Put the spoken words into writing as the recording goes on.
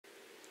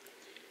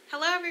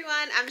Hello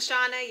everyone, I'm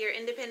Shauna, your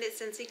independent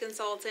Scentsy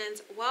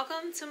consultant.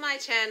 Welcome to my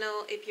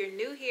channel. If you're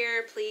new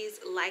here, please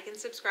like and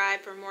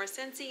subscribe for more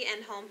Scentsy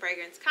and home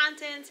fragrance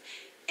content.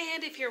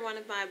 And if you're one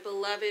of my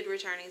beloved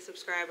returning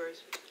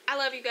subscribers, I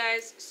love you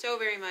guys so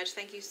very much.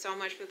 Thank you so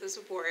much for the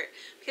support.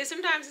 Because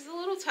sometimes it's a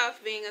little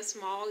tough being a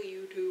small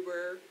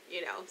YouTuber,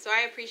 So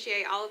I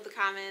appreciate all of the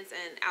comments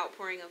and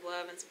outpouring of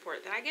love and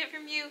support that I get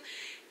from you.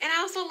 And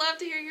I also love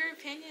to hear your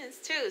opinions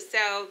too.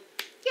 So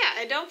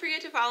yeah, and don't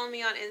forget to follow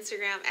me on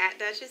Instagram at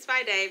Duchess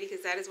by Day,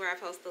 because that is where I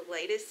post the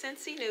latest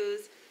Scentsy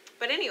news.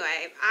 But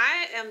anyway,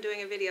 I am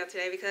doing a video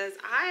today because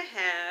I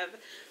have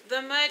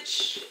the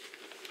much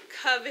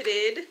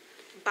coveted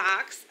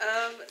box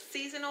of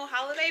seasonal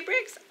holiday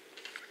bricks.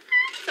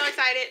 So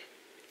excited.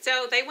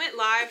 So they went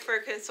live for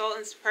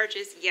consultants to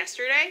purchase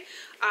yesterday.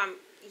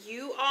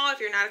 You all, if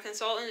you're not a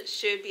consultant,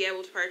 should be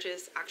able to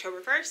purchase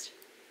October 1st.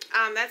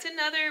 That's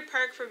another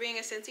perk for being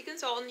a Scentsy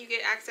consultant. You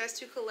get access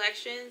to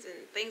collections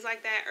and things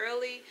like that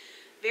early.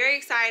 Very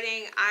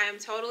exciting. I am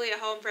totally a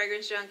home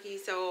fragrance junkie,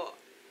 so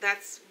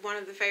that's one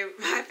of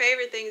my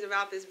favorite things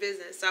about this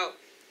business. So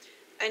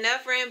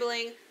enough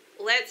rambling.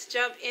 Let's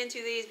jump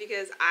into these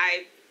because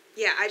I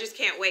just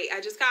can't wait. I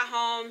just got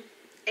home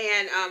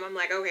and I'm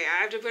like, okay,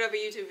 I have to put up a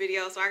YouTube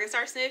video so I can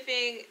start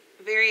sniffing.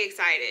 Very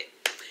excited.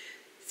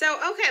 So,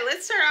 okay,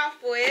 let's start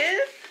off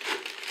with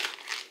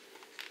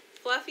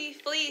Fluffy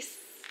Fleece.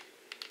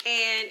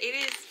 And it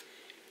is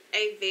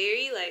a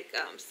very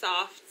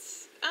soft,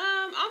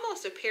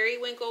 almost a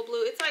periwinkle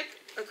blue. It's like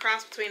a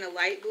cross between a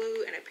light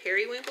blue and a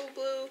periwinkle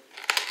blue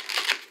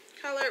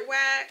colored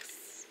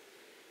wax.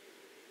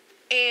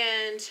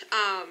 And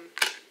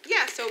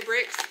yeah, so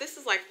bricks. This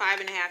is like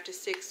 5.5 to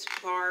 6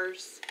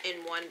 bars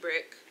in one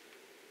brick.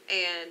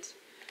 And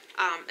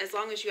as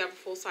long as you have a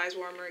full size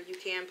warmer, you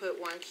can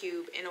put 1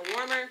 cube in a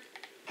warmer.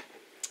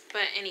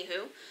 But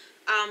anywho,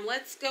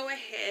 let's go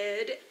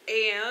ahead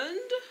and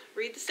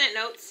read the scent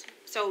notes.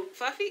 So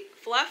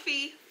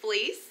Fluffy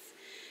Fleece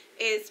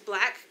is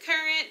black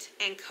currant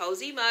and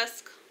cozy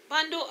musk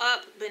bundle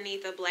up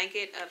beneath a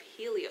blanket of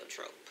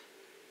heliotrope.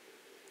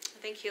 I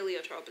think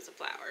heliotrope is a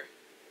flower.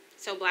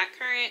 So black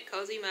currant,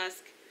 cozy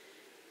musk,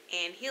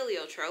 and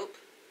heliotrope,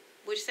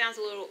 which sounds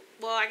a little,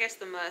 well, I guess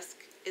the musk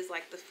is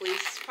like the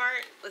fleece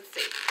part. Let's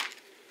see.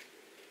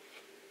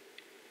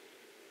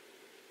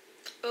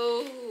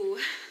 Oh.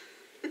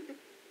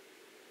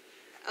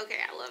 Okay,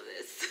 I love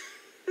this.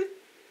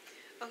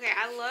 Okay,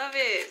 I love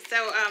it.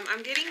 So,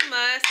 I'm getting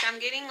musk. I'm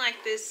getting like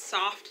this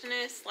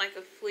softness, like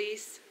a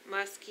fleece,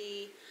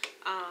 musky,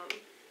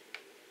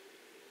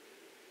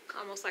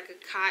 almost like a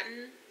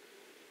cotton.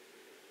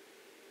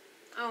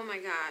 Oh my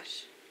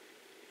gosh.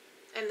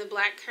 And the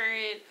black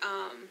currant,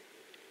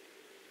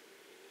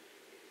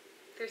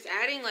 there's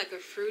adding like a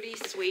fruity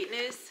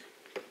sweetness.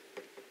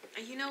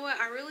 And you know what?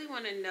 I really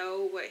want to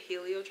know what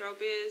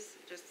heliotrope is.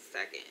 Just a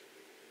second.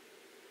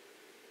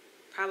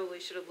 Probably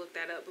should have looked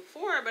that up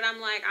before, but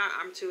I'm like,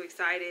 I'm too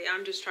excited.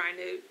 I'm just trying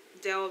to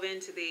delve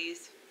into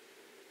these.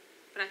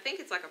 But I think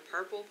it's like a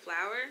purple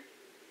flower.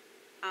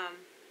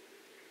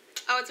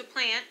 Oh, it's a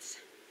plant.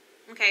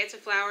 Okay, it's a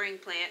flowering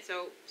plant.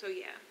 So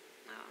yeah.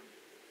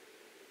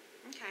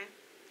 Okay.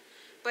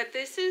 But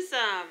this is,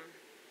 let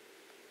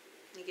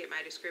me get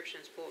my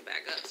descriptions pulled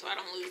back up so I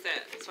don't lose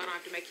that, so I don't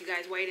have to make you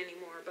guys wait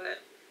anymore,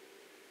 but,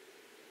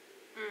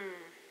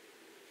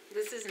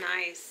 this is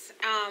nice.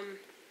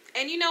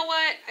 And you know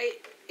what,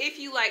 if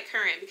you like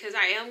currant, because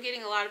I am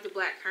getting a lot of the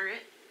black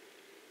currant,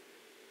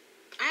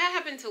 I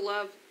happen to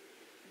love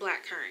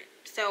black currant,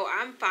 so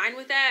I'm fine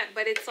with that,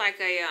 but it's like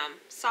a,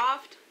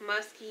 soft,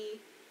 musky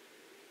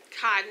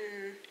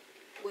cotton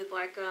with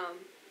like,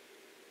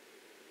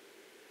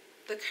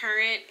 the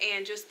currant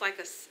and just like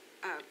a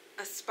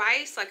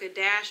spice, like a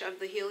dash of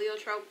the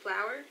heliotrope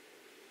flower.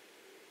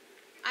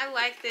 I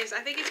like this.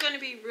 I think it's going to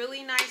be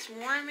really nice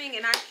warming,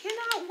 and I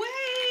cannot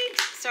wait.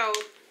 So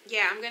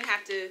yeah, I'm going to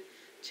have to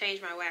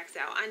change my wax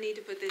out. I need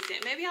to put this in.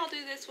 Maybe I'll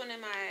do this one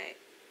in my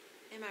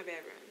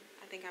bedroom.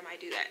 I think I might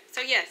do that. So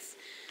yes,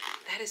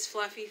 that is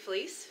Fluffy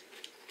Fleece.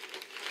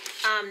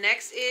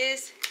 Next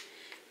is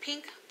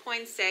Pink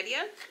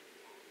Poinsettia.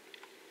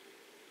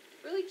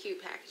 Really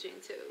cute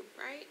packaging too,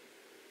 right?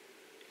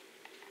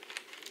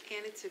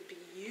 And it's a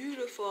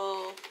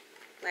beautiful,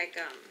 like,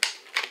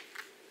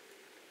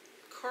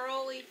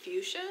 corally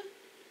fuchsia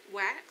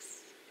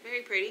wax.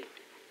 Very pretty.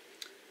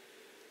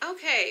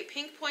 Okay,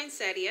 Pink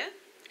Poinsettia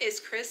is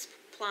crisp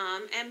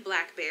plum and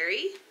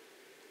blackberry.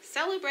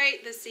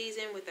 Celebrate the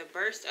season with a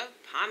burst of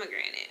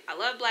pomegranate. I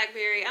love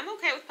blackberry. I'm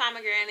okay with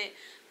pomegranate.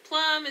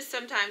 Plum is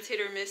sometimes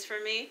hit or miss for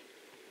me.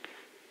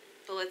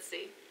 But let's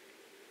see.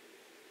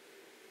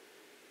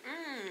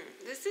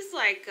 This is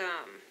like,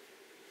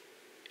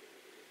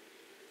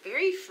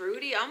 very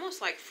fruity,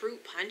 almost like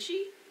fruit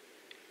punchy.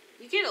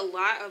 You get a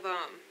lot of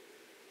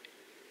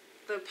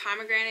the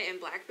pomegranate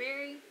and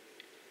blackberry.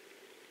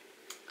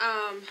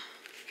 I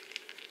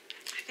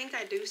think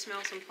I do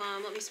smell some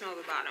plum. Let me smell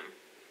the bottom.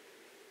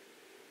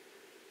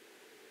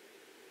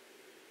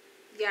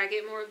 Yeah, I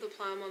get more of the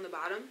plum on the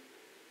bottom.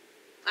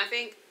 I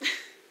think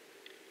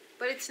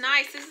But it's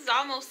nice. This is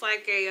almost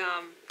like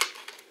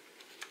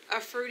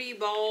a fruity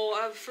bowl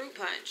of fruit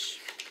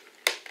punch.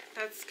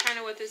 That's kind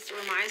of what this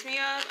reminds me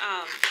of.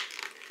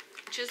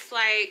 Just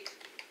like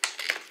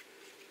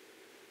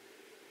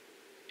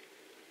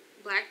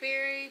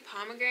blackberry,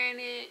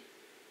 pomegranate,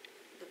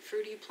 the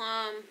fruity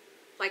plum,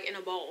 like in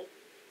a bowl.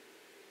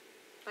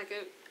 Like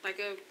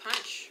a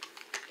punch.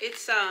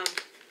 It's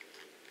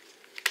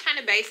kind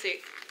of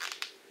basic,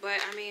 but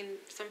I mean,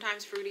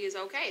 sometimes fruity is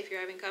okay if you're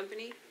having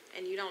company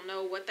and you don't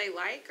know what they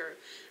like, or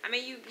I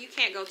mean, you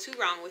can't go too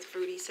wrong with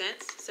fruity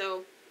scents,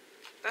 so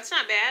that's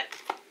not bad.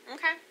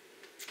 Okay,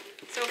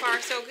 so far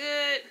so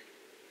good.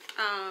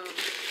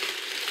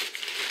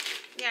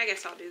 Yeah, I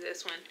guess I'll do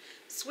this one.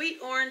 Sweet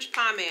orange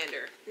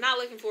pomander. Not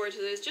looking forward to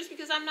this just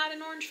because I'm not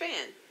an orange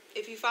fan.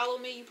 If you follow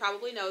me, you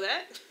probably know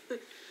that. And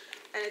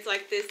it's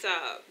like this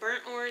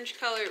burnt orange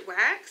colored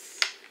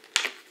wax.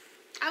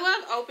 I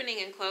love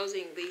opening and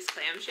closing these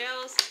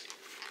clamshells.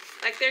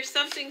 Like, there's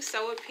something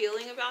so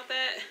appealing about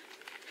that.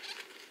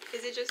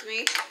 Is it just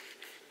me?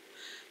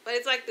 But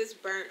it's like this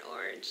burnt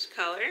orange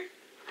color.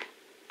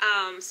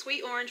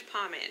 Sweet orange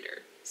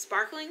pomander.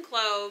 Sparkling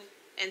clove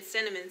and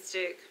cinnamon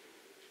stick.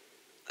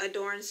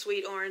 Adorn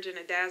sweet orange in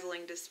a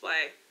dazzling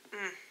display.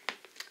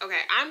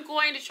 Okay, I'm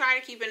going to try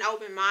to keep an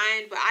open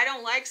mind, but I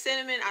don't like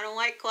cinnamon, I don't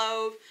like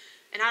clove,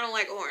 and I don't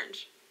like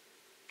orange.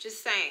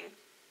 Just saying.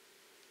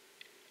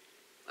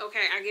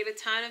 Okay, I get a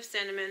ton of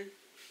cinnamon.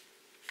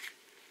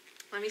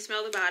 Let me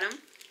smell the bottom.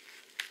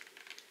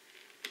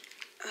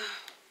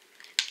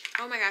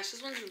 Oh my gosh,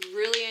 this one's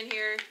really in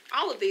here.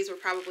 All of these were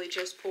probably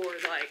just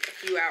poured like a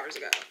few hours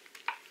ago.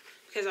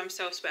 Because I'm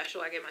so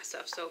special, I get my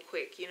stuff so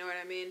quick, you know what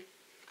I mean?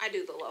 I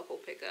do the local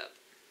pickup.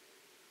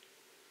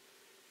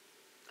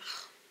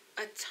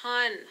 A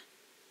ton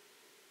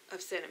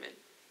of cinnamon.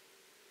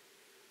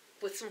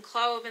 With some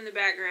clove in the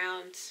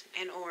background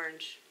and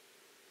orange.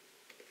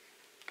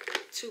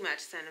 Too much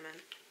cinnamon.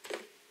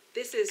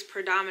 This is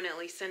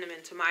predominantly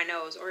cinnamon to my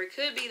nose. Or it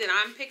could be that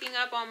I'm picking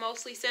up on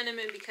mostly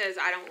cinnamon because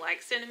I don't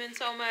like cinnamon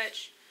so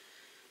much.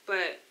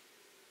 But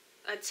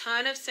a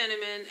ton of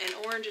cinnamon,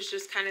 and orange is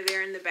just kind of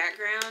there in the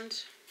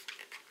background.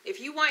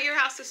 If you want your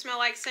house to smell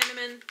like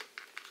cinnamon,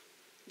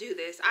 do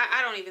this.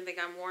 I don't even think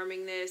I'm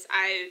warming this.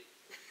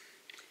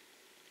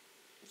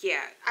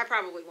 Yeah, I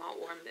probably won't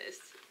warm this.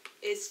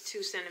 It's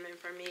too cinnamon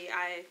for me.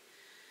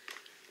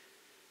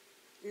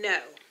 No.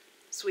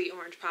 Sweet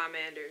orange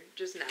pomander.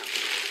 Just no.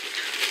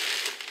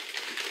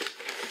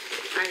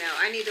 I know.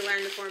 I need to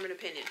learn to form an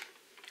opinion.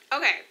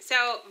 Okay,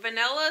 so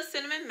vanilla,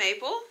 cinnamon,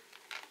 maple.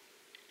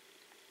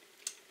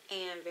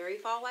 And very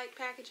fall-like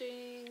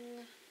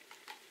packaging.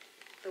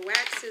 The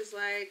wax is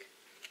like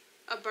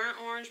a burnt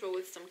orange, but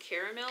with some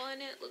caramel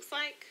in it, looks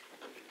like.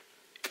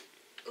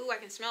 Ooh, I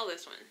can smell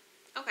this one.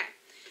 Okay.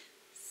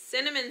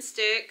 Cinnamon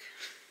stick.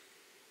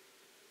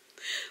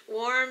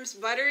 Warms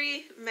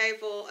buttery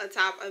maple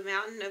atop a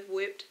mountain of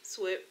whipped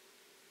sweet.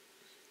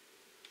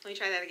 Let me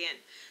try that again.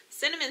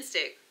 Cinnamon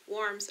stick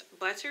warms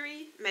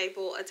buttery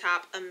maple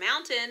atop a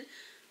mountain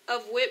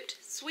of whipped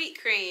sweet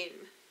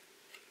cream.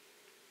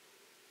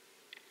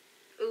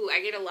 Ooh,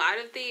 I get a lot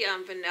of the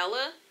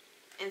vanilla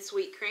and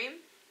sweet cream.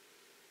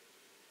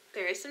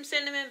 There is some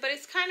cinnamon, but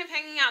it's kind of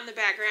hanging out in the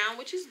background,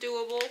 which is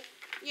doable.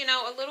 You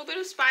know, a little bit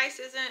of spice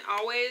isn't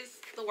always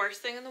the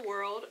worst thing in the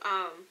world.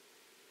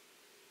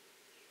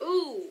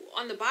 Ooh,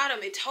 on the bottom,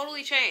 it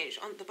totally changed.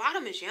 On the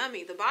bottom is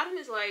yummy. The bottom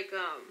is like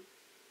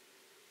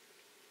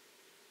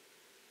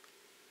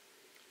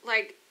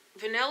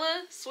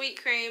vanilla,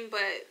 sweet cream,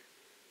 but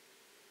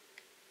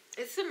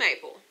it's the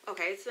maple.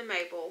 Okay, it's the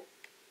maple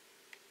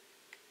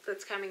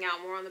that's coming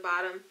out more on the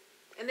bottom.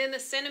 And then the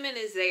cinnamon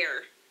is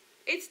there.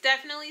 It's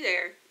definitely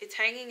there. It's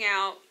hanging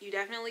out. You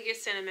definitely get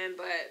cinnamon,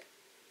 but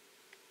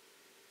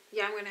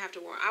yeah, I'm going to have to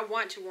warm. I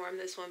want to warm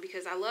this one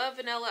because I love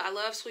vanilla. I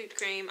love sweet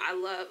cream. I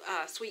love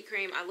sweet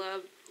cream. I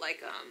love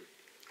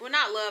well,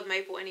 not love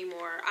maple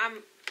anymore.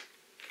 I'm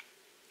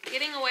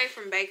getting away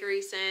from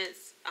bakery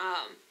scents,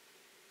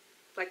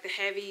 like the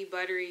heavy,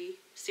 buttery,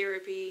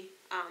 syrupy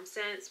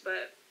scents,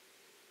 but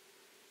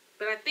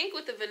I think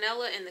with the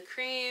vanilla and the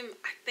cream,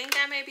 I think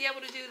I may be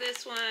able to do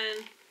this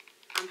one.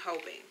 I'm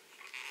hoping.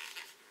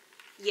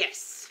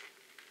 Yes.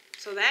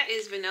 So that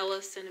is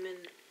vanilla,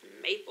 cinnamon,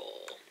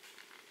 maple.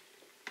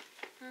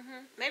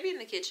 Maybe in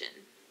the kitchen.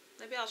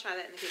 Maybe I'll try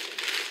that in the kitchen.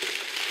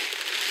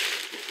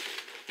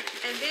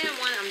 And then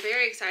one I'm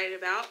very excited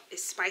about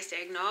is spiced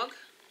eggnog.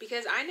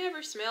 Because I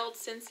never smelled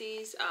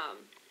Scentsy's, I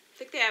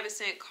think they have a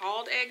scent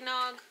called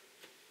Eggnog.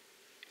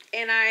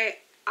 And I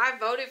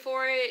voted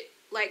for it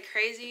like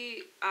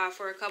crazy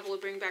for a couple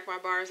of Bring Back My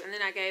Bars. And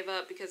then I gave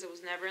up because it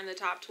was never in the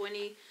top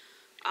 20.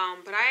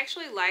 But I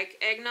actually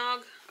like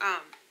eggnog.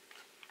 I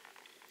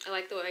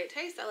like the way it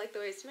tastes. I like the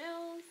way it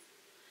smells.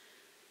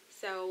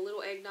 So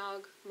little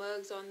eggnog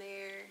mugs on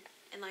there.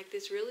 And like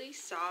this really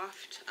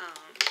soft,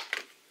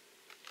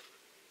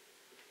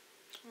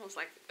 almost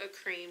like a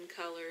cream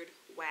colored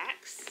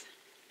wax.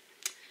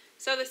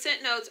 So the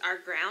scent notes are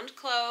ground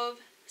clove,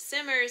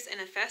 simmers in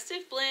a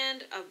festive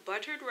blend of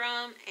buttered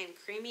rum and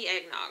creamy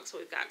eggnog. So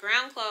we've got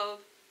ground clove,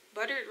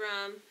 buttered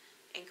rum,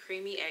 and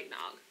creamy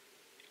eggnog.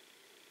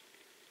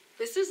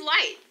 This is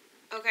light.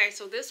 Okay,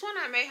 so this one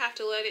I may have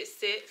to let it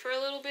sit for a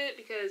little bit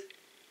because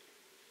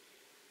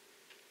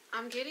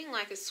I'm getting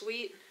like a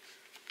sweet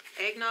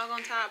eggnog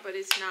on top, but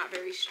it's not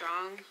very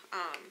strong.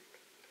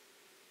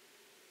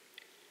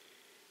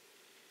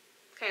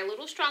 Okay, a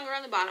little stronger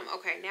on the bottom.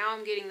 Okay, now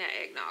I'm getting that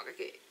eggnog. I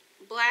get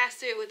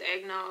blasted with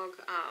eggnog,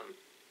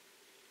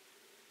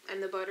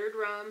 and the buttered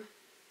rum,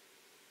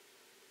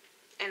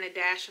 and a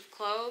dash of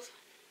clove.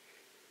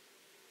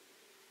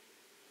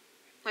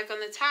 Like on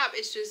the top,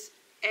 it's just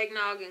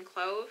eggnog and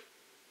clove.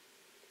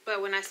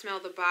 But when I smell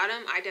the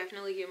bottom, I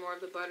definitely get more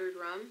of the buttered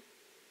rum.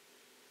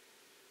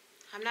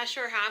 I'm not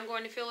sure how I'm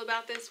going to feel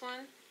about this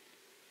one.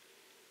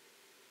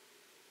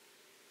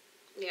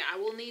 Yeah, I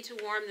will need to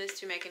warm this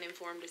to make an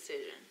informed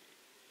decision.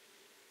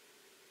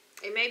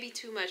 It may be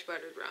too much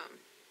buttered rum.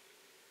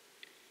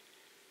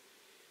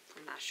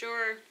 I'm not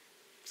sure.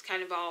 It's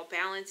kind of all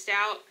balanced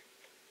out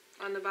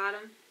on the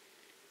bottom.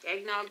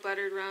 Eggnog,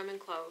 buttered rum, and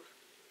clove.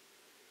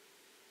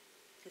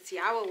 And see,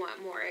 I would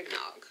want more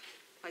eggnog.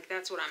 Like,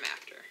 that's what I'm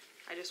after.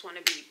 I just want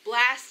to be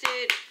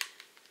blasted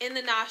in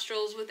the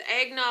nostrils with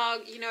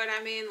eggnog. You know what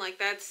I mean? Like,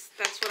 that's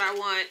what I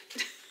want.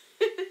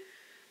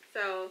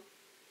 So,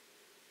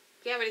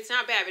 yeah, but it's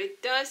not bad. But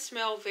it does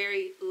smell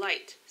very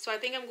light. So I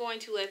think I'm going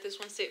to let this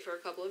one sit for a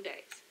couple of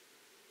days.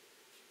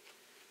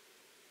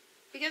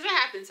 Because it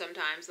happens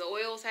sometimes. The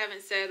oils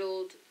haven't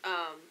settled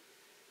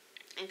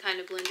and kind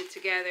of blended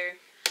together.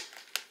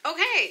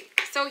 Okay,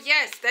 so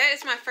yes, that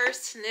is my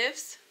first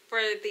sniffs for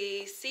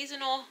the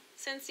seasonal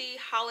Scentsy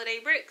holiday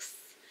bricks.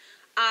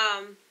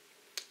 I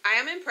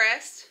am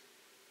impressed.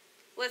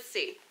 Let's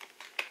see.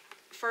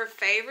 For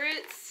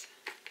favorites,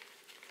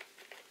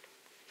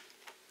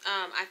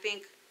 I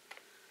think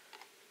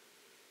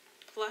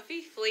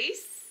Fluffy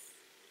Fleece.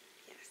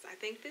 Yes, I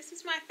think this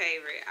is my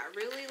favorite. I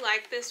really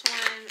like this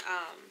one.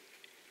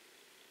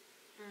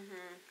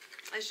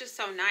 It's just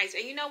so nice.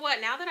 And you know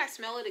what? Now that I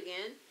smell it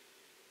again,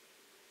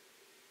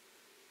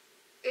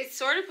 it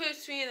sort of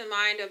puts me in the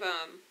mind of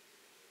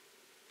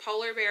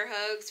Polar Bear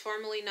Hugs,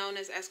 formerly known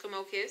as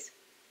Eskimo Kiss.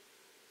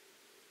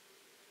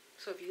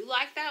 So if you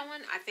like that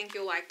one, I think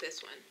you'll like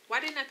this one. Why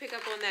didn't I pick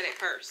up on that at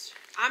first?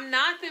 I'm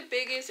not the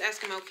biggest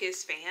Eskimo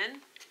Kiss fan,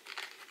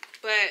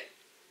 but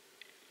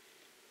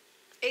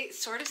it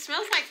sort of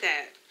smells like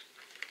that.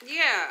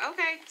 Yeah,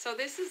 okay. So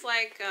this is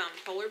like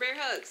Polar Bear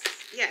Hugs.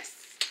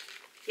 Yes.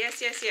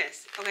 Yes, yes,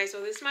 yes. Okay,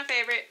 so this is my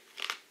favorite.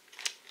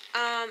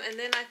 And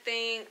then I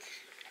think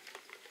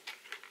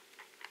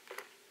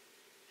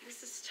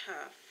this is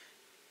tough.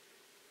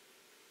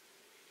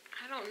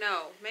 I don't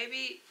know.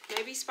 Maybe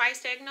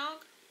spiced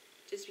eggnog,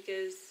 just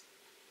because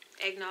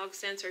eggnog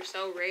scents are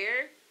so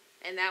rare,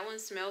 and that one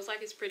smells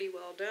like it's pretty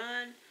well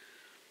done.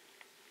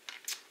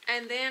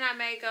 And then I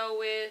may go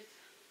with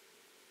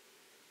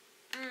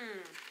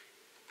vanilla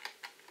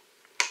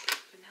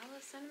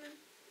cinnamon.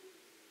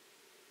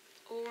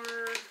 Or,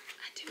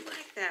 I do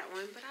like that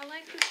one, but I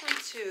like this one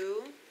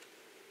too.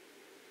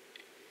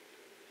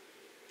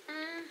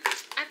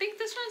 I think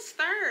this one's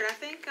third. I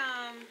think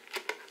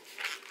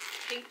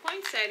Pink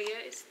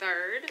Poinsettia is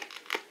third.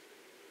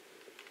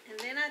 And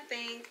then I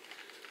think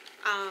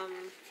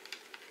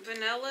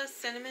vanilla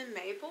cinnamon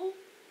maple.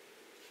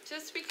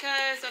 Just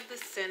because of the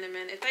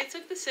cinnamon. If they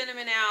took the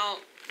cinnamon out,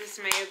 this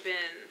may have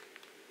been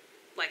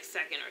like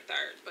second or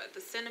third. But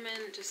the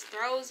cinnamon just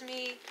throws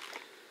me.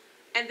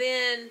 And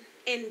then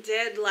in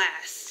dead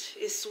last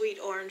is Sweet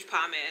Orange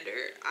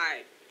Pomander.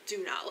 I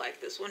do not like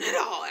this one at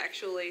all,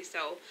 actually.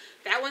 So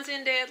that one's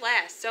in dead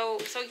last. So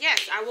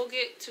yes, I will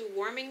get to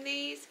warming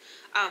these.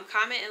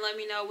 Comment and let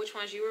me know which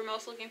ones you were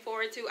most looking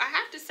forward to. I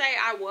have to say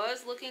I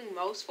was looking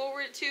most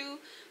forward to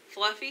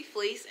Fluffy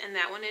Fleece, and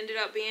that one ended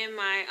up being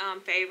my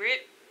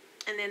favorite.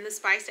 And then the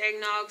spiced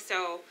eggnog.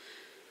 So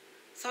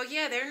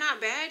yeah, they're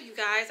not bad, you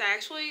guys. I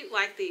actually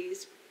like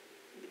these,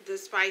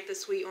 despite the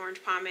Sweet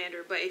Orange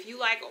Pomander. But if you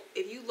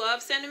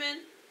love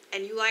cinnamon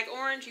and you like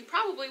orange, you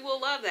probably will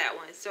love that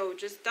one. So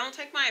just don't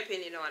take my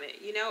opinion on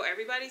it. You know,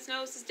 everybody's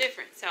nose is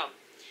different. So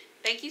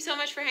thank you so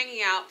much for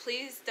hanging out.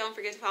 Please don't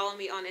forget to follow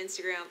me on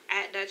Instagram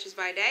at Duchess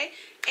by Day.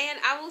 And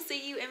I will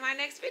see you in my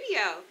next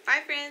video.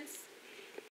 Bye, friends.